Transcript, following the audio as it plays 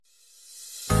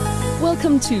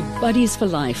Welcome to Buddies for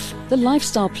Life, the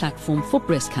lifestyle platform for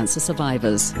breast cancer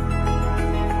survivors.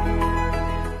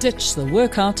 Ditch the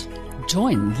workout,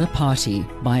 join the party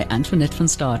by Antoinette van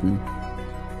Staden.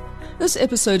 This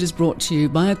episode is brought to you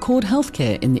by Accord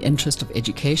Healthcare in the interest of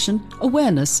education,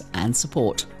 awareness and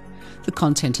support. The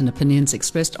content and opinions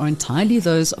expressed are entirely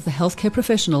those of the healthcare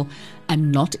professional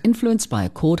and not influenced by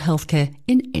Accord Healthcare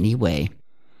in any way.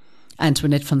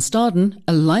 Antoinette van Staden,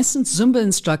 a licensed Zumba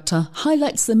instructor,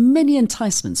 highlights the many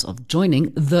enticements of joining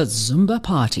the Zumba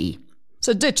party.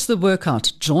 So ditch the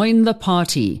workout, join the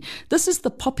party. This is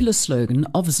the popular slogan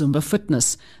of Zumba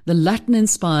Fitness, the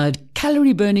Latin-inspired,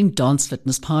 calorie-burning dance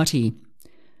fitness party.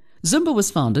 Zumba was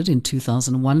founded in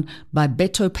 2001 by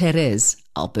Beto Perez,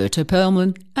 Alberto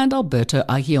Perlman, and Alberto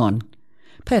Aguillon.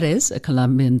 Perez, a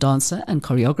Colombian dancer and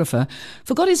choreographer,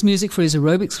 forgot his music for his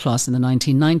aerobics class in the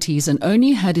 1990s and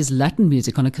only had his Latin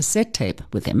music on a cassette tape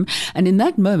with him, and in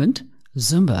that moment,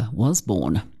 Zumba was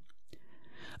born.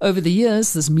 Over the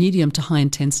years, this medium to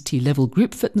high-intensity level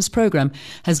group fitness program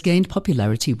has gained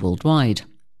popularity worldwide.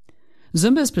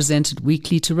 Zumba is presented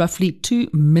weekly to roughly 2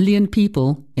 million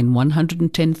people in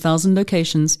 110,000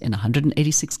 locations in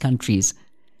 186 countries.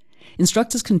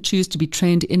 Instructors can choose to be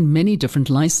trained in many different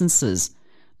licenses.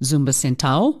 Zumba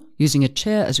Sentao, using a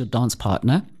chair as your dance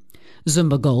partner.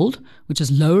 Zumba Gold, which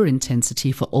is lower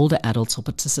intensity for older adults or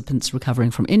participants recovering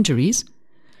from injuries.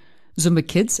 Zumba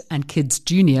Kids and Kids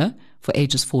Junior for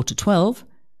ages 4 to 12.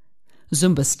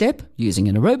 Zumba Step, using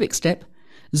an aerobic step.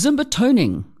 Zumba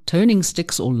Toning, toning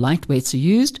sticks or light weights are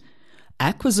used.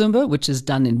 Aqua Zumba, which is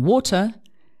done in water.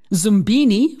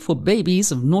 Zumbini for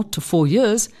babies of 0 to 4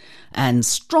 years, and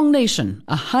Strong Nation,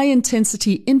 a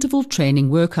high-intensity interval training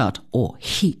workout, or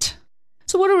HEAT.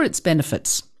 So what are its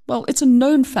benefits? Well, it's a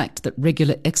known fact that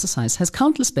regular exercise has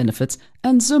countless benefits,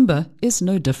 and Zumba is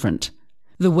no different.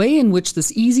 The way in which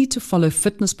this easy-to-follow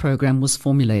fitness program was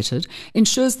formulated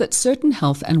ensures that certain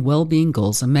health and well-being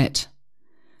goals are met.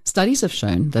 Studies have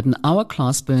shown that an hour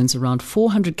class burns around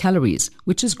 400 calories,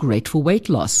 which is great for weight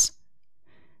loss.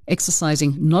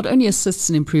 Exercising not only assists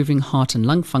in improving heart and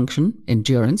lung function,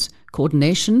 endurance,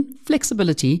 coordination,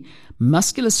 flexibility,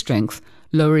 muscular strength,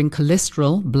 lowering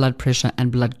cholesterol, blood pressure,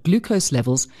 and blood glucose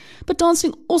levels, but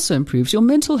dancing also improves your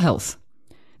mental health.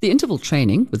 The interval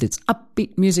training, with its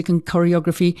upbeat music and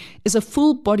choreography, is a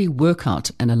full-body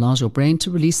workout and allows your brain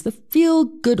to release the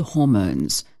feel-good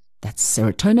hormones. That's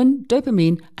serotonin,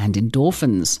 dopamine, and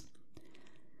endorphins.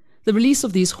 The release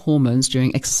of these hormones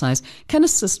during exercise can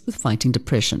assist with fighting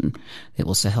depression. They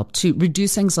also help to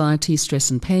reduce anxiety, stress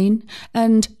and pain,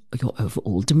 and your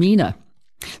overall demeanor.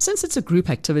 Since it's a group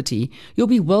activity, you'll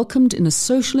be welcomed in a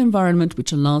social environment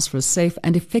which allows for a safe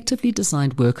and effectively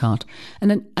designed workout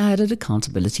and an added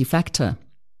accountability factor.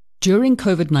 During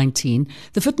COVID-19,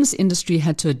 the fitness industry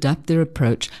had to adapt their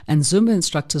approach, and Zumba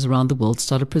instructors around the world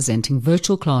started presenting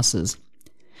virtual classes.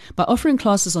 By offering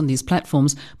classes on these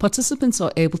platforms, participants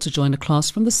are able to join a class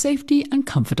from the safety and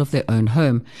comfort of their own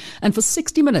home. And for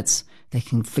 60 minutes, they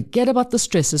can forget about the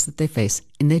stresses that they face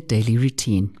in their daily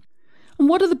routine. And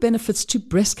what are the benefits to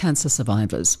breast cancer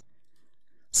survivors?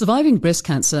 Surviving breast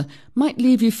cancer might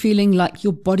leave you feeling like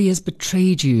your body has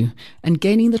betrayed you, and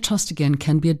gaining the trust again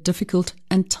can be a difficult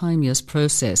and time-years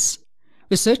process.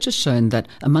 Research has shown that,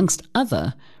 amongst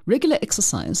other, regular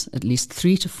exercise, at least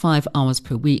 3 to 5 hours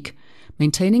per week,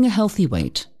 maintaining a healthy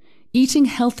weight, eating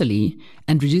healthily,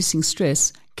 and reducing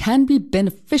stress can be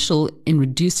beneficial in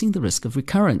reducing the risk of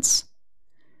recurrence.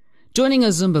 Joining a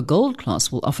Zumba Gold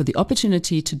class will offer the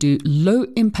opportunity to do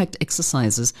low-impact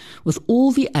exercises with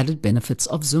all the added benefits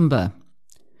of Zumba.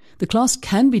 The class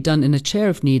can be done in a chair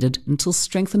if needed until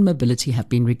strength and mobility have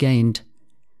been regained.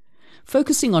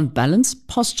 Focusing on balance,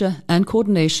 posture, and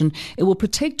coordination, it will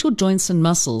protect your joints and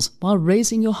muscles while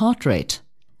raising your heart rate.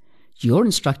 Your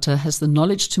instructor has the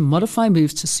knowledge to modify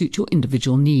moves to suit your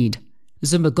individual need.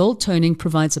 Zumba Gold Toning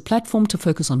provides a platform to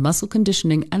focus on muscle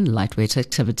conditioning and lightweight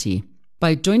activity.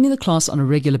 By joining the class on a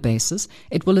regular basis,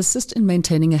 it will assist in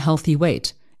maintaining a healthy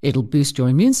weight. It'll boost your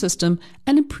immune system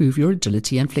and improve your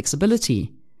agility and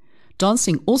flexibility.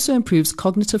 Dancing also improves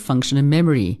cognitive function and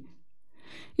memory.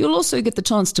 You'll also get the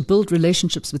chance to build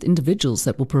relationships with individuals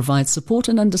that will provide support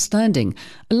and understanding,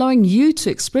 allowing you to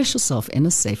express yourself in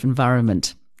a safe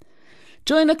environment.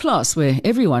 Join a class where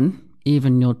everyone,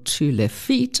 even your 2 left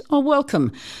feet, are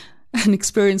welcome, and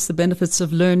experience the benefits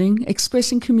of learning,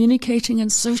 expressing, communicating,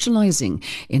 and socializing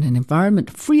in an environment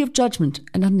free of judgment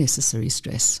and unnecessary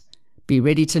stress. Be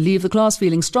ready to leave the class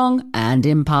feeling strong and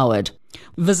empowered.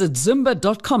 Visit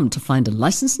Zumba.com to find a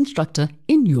licensed instructor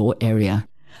in your area.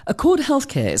 Accord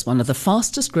Healthcare is one of the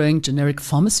fastest growing generic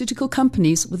pharmaceutical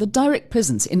companies with a direct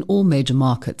presence in all major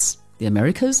markets, the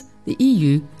Americas, the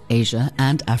EU, Asia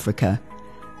and Africa.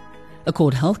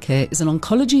 Accord Healthcare is an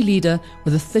oncology leader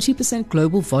with a 30%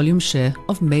 global volume share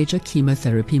of major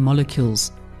chemotherapy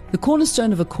molecules. The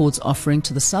cornerstone of Accord's offering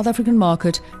to the South African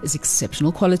market is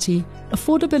exceptional quality,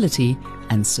 affordability,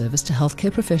 and service to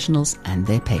healthcare professionals and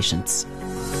their patients.